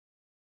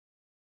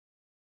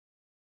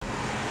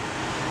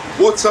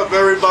What's up,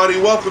 everybody?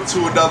 Welcome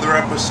to another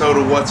episode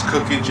of What's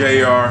Cooking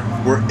JR.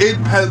 We're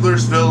in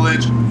Peddler's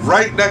Village,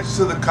 right next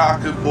to the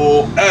Cock and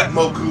Bull at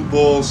Moku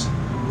Bowls,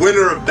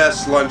 winner of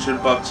Best Lunch in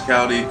Bucks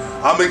County.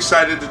 I'm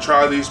excited to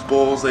try these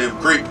bowls. They have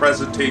great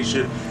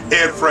presentation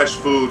and fresh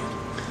food.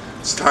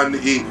 It's time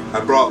to eat.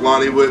 I brought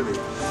Lonnie with me.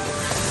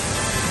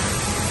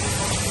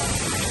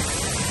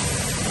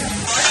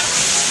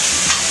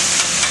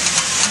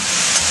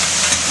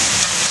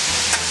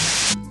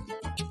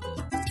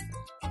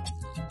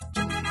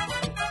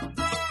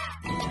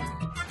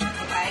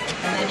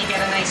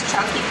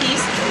 Chunky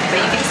piece, but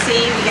you can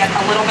see we get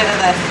a little bit of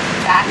the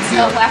fat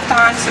still left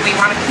on, so we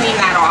want to clean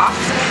that off.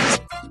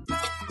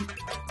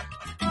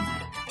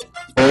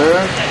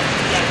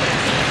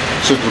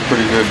 This is a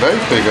pretty good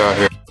knife they got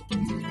here.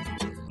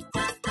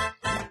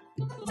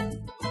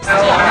 So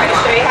I'm going to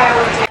show you how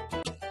to take.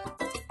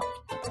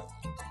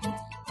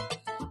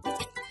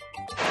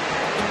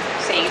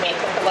 So you make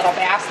a little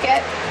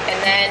basket, and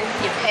then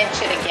you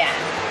pinch it again.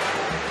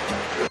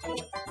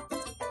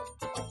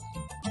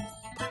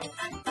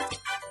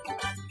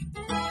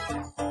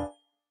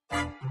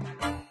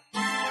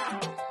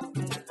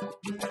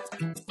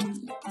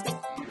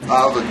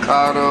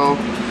 Avocado,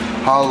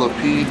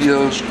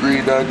 jalapenos,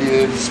 green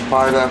onions,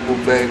 pineapple,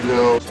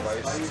 mango.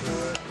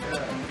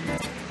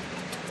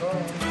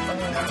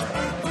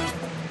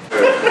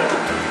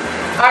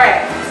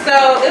 Alright,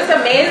 so this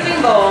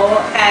amazing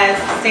bowl has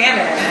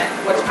salmon in it,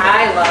 which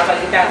I love. I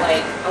eat that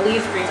like at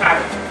least 3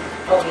 times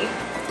a week.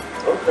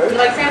 Okay. You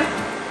like salmon?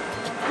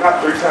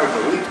 Not 3 times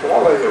a week, but I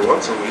like it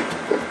once a week.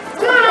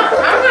 No,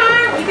 I'm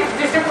not. We can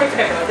just different ways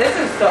to cook it. This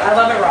is so, I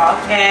love it raw.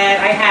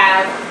 And I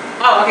have,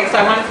 oh, okay, so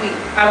I wanted to be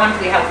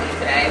healthy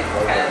today,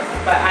 because,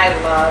 but I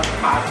love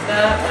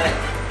pasta, but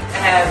I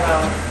have,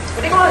 what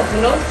do they call it?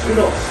 Noodles?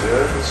 Noodles.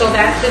 Yeah, so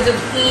that's the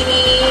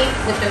zucchini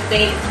with the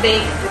fake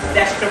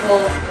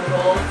vegetable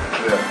noodles.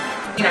 Yeah.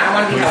 You know, I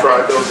want to be healthy.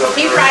 fried those up.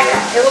 He fried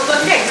them. It was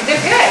good. It did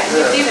good.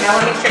 Good season. I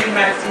want to make sure you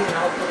might have seasoned,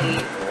 hopefully.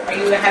 Are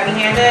you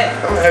heavy-handed?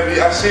 I'm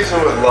heavy. I season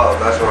with love.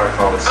 That's what I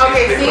call it.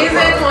 Okay,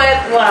 season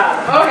with love.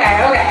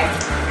 Okay, okay.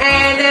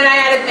 And then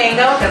I added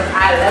mango because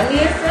I love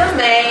me some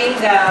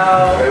mango.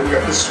 Okay, we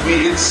got the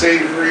sweet and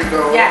savory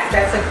going. Yes,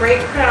 that's a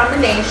great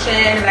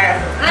combination. And I got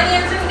some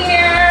onions in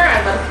here. I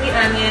love sweet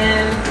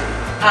onions.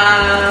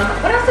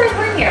 What else did I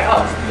put in here?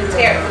 Oh, the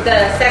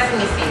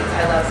sesame seeds.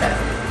 I love sesame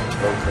seeds.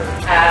 Okay.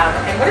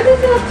 And what are these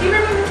noodles? Do you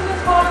remember what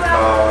it's called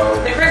about?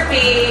 The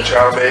crispy.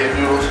 Chow mein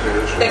noodles.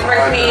 The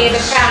crispy,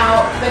 the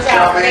chow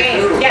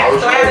mein. Yeah,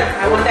 so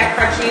I want that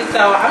crunchy.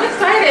 So I'm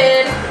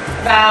excited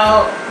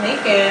about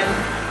making.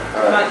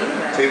 About eating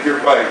this. Take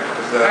your bite.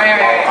 All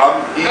right. I'm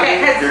eating.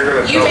 Okay,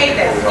 you're gonna. You made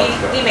this.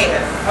 He made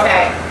this.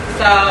 Okay.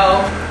 So.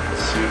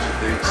 Let's see what you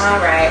think. All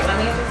right. Let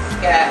me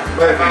just get.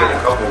 Might be a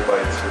couple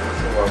bites because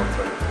it's a lot of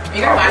bites.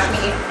 You're gonna watch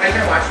me. Are you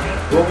gonna watch me?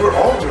 Well, we're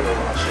all gonna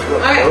watch it.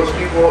 Look, okay. Those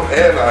people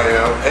and I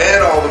am,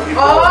 and all the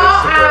people. Oh,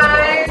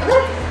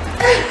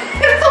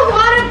 there's a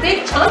lot of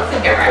big chunks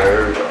in here. Okay,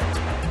 there we go.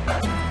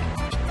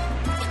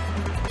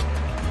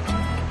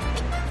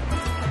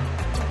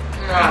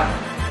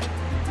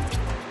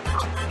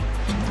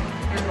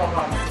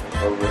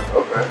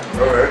 Okay,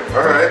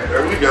 alright,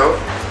 there we go.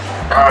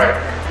 Alright.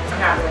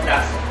 I'm happy with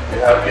that. You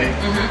happy?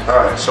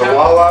 Alright, so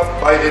while I'm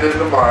biting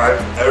into mine,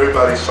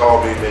 everybody saw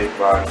me make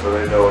mine, so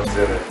they know what's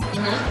in it.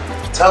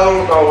 Tell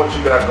them about what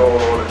you got going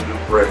on in New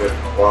Britain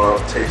while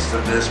I'm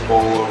tasting this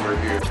bowl over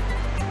here.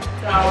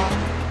 So,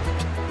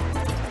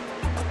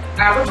 I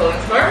have a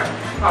clothing store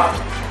called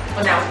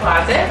Now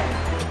Closet,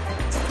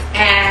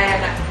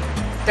 and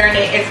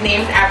it's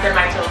named after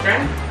my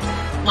children,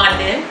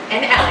 London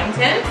and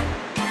Ellington.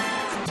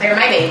 They're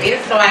my babies,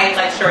 so I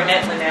like shorten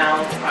it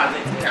Linnell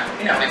Closet.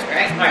 You know what I mean,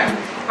 right?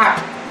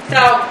 Alright.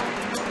 So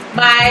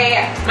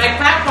my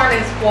platform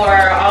is for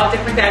all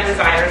different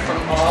designers from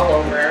all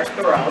over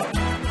the world,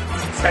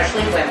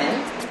 especially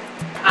women.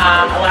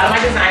 A lot of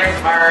my designers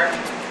are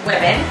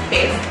women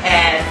based,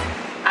 and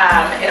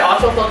it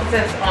also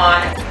focuses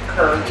on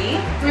curvy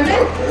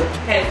women.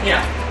 Because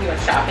you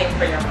went shopping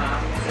for your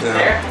mom and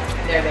sister,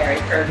 and they're very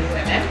curvy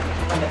women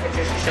from the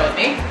pictures she showed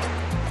me.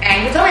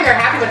 And you told me they're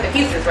happy with the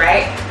pieces,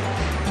 right?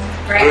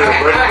 Right?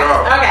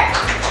 Okay.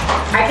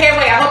 I can't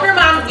wait. I hope your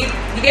mom, you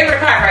gave her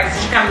a card, right?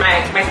 So she come to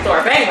my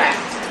store. But anyway,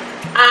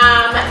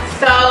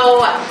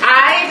 so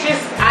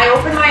I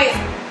opened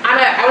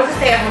I was a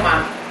stay-at-home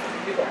mom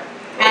before.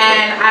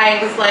 And I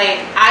was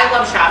like, I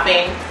love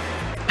shopping.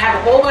 I have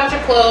a whole bunch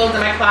of clothes in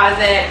my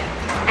closet.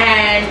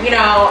 And, when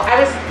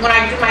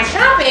I do my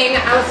shopping,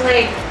 I was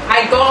like,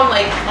 I go on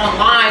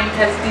online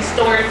because these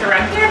stores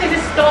around here, they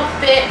just don't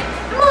fit.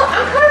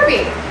 I'm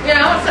curvy,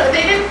 so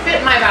they didn't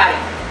fit my body.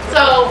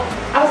 So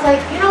I was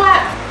like, you know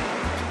what?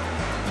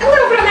 I'm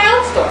gonna open up my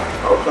own store.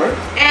 Okay.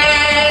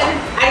 And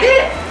I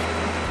did.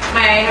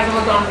 My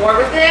husband was on board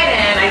with it,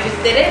 and I just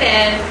did it.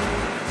 And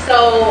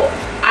so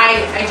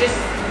I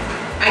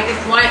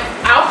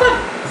also have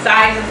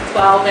sizes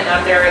 12 and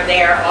under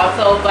there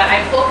also, but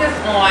I focus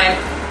on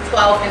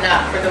 12 and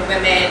up for the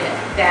women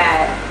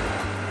that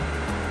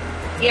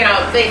you know,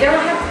 they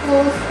don't have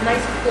clothes,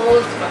 nice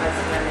clothes for us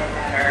women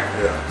that are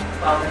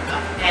 12 and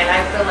up. And I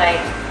feel like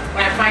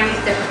when I find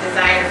these different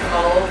designers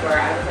from all over,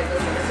 I was like,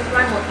 listen, this is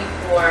what I'm looking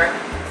for.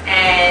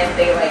 And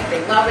they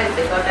love it,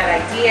 they love that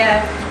idea.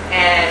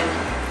 And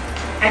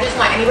I just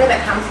want anybody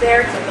that comes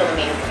there to feel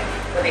amazing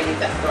when they leave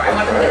that store. I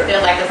want them to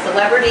feel like a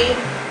celebrity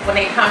when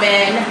they come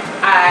in.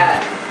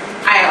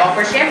 I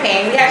offer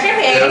champagne. We have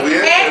champagne.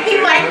 And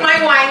people like my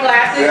wine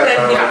glasses.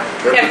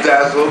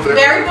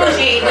 Very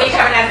bougie when you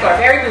come in that store.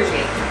 Very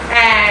bougie.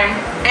 And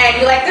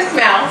you like the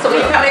smell. So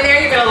when you come in there,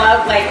 you're going to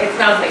love, like, it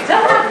smells like.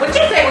 So what'd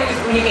you say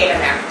when you came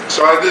in there?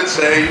 So I did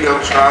say, you know,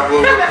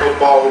 travel with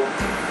football.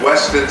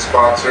 Weston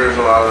sponsors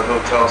a lot of the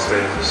hotel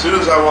stays. As soon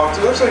as I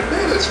walked in, I was like,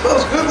 man, it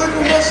smells good like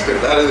a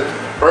Weston. That is the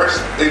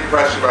first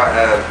impression I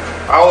had.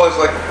 I always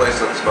like a place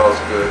that smells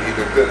good,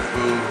 either good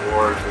food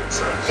or good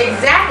scent.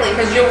 Exactly,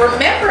 because you'll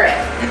remember it.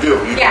 You do.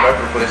 You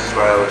remember places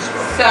by how they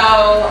smell.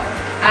 So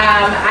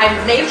I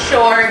made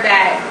sure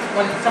that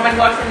when someone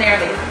walks in there,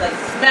 they like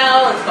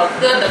smell. It smells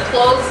good. The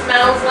clothes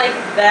smells like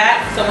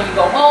that. So when you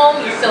go home,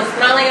 you're still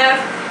smelling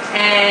us.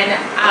 And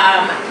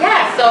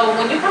yeah, so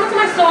when you come into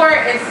my store,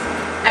 it's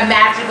a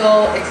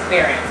magical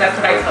experience. That's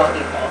what I tell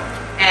people.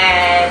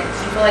 And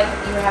you feel like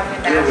you're having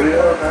a magical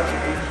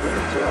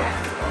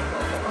experience.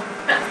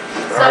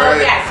 So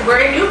yes,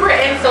 we're in New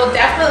Britain, so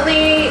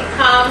definitely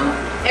come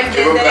and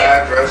visit. Give them the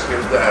address.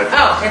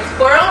 Oh, it's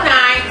 409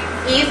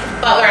 East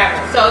Butler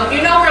Avenue. So if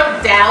you know where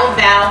Del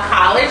Val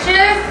College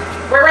is,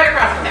 we're right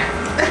across from there.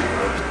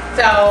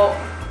 So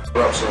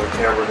the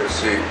camera can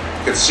see.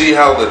 You can see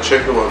how the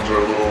chicken ones are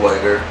a little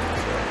lighter.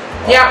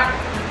 Yeah.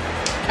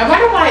 I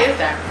wonder why is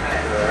that?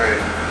 Alright.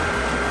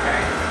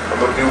 I'm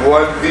gonna do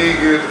one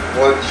vegan,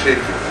 one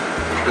chicken.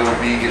 Let's do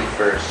vegan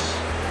first.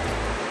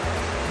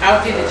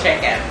 I'll do the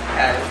chicken.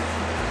 Alright.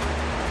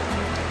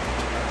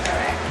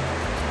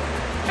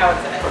 How is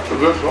it? That's a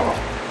good sauce.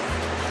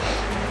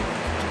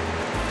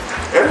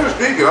 And it's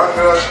vegan,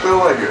 I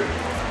still like it.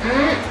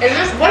 Is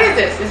this, what is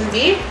this? Is it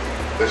beef?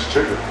 That's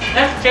chicken.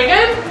 That's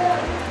chicken?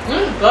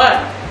 Good.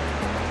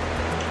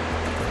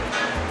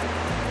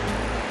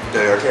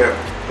 Yeah, I can't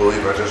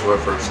believe I just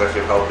went for a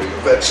second helping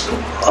of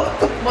vegetable.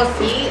 Well,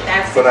 see,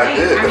 that's the thing. I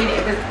did. I mean,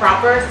 if it's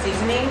proper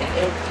seasoning,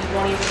 you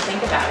won't even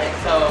think about it.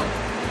 So,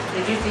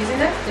 did you season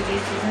this? Did you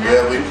season it?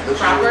 Yeah, this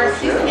proper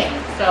seasoning.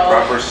 Yeah. So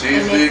proper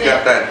seasoning.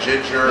 Got that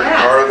ginger and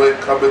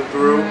garlic coming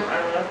through.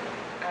 I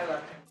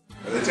love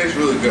it. And it tastes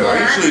really good. I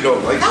usually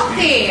don't like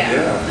healthy.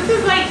 Yeah. This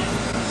is like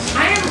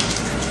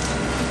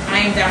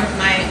I am done with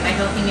my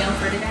healthy meal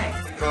for today.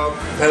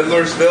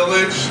 Peddler's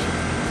Village.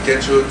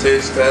 Get you a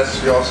taste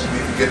test. You also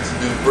need to get to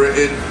New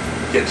Britain.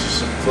 Get you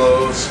some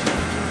clothes.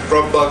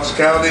 From Bucks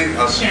County.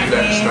 I'll see you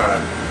next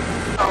time.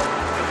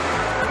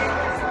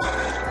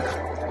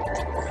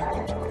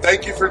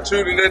 Thank you for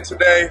tuning in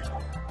today.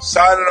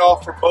 Signing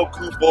off from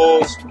Moku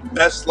Bowls,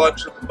 best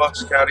lunch in the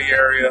Bucks County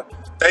area.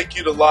 Thank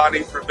you to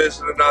Lonnie for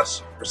visiting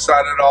us. We're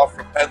signing off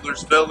from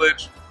Peddler's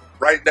Village,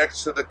 right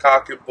next to the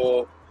Cock and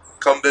Bull.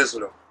 Come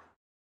visit them.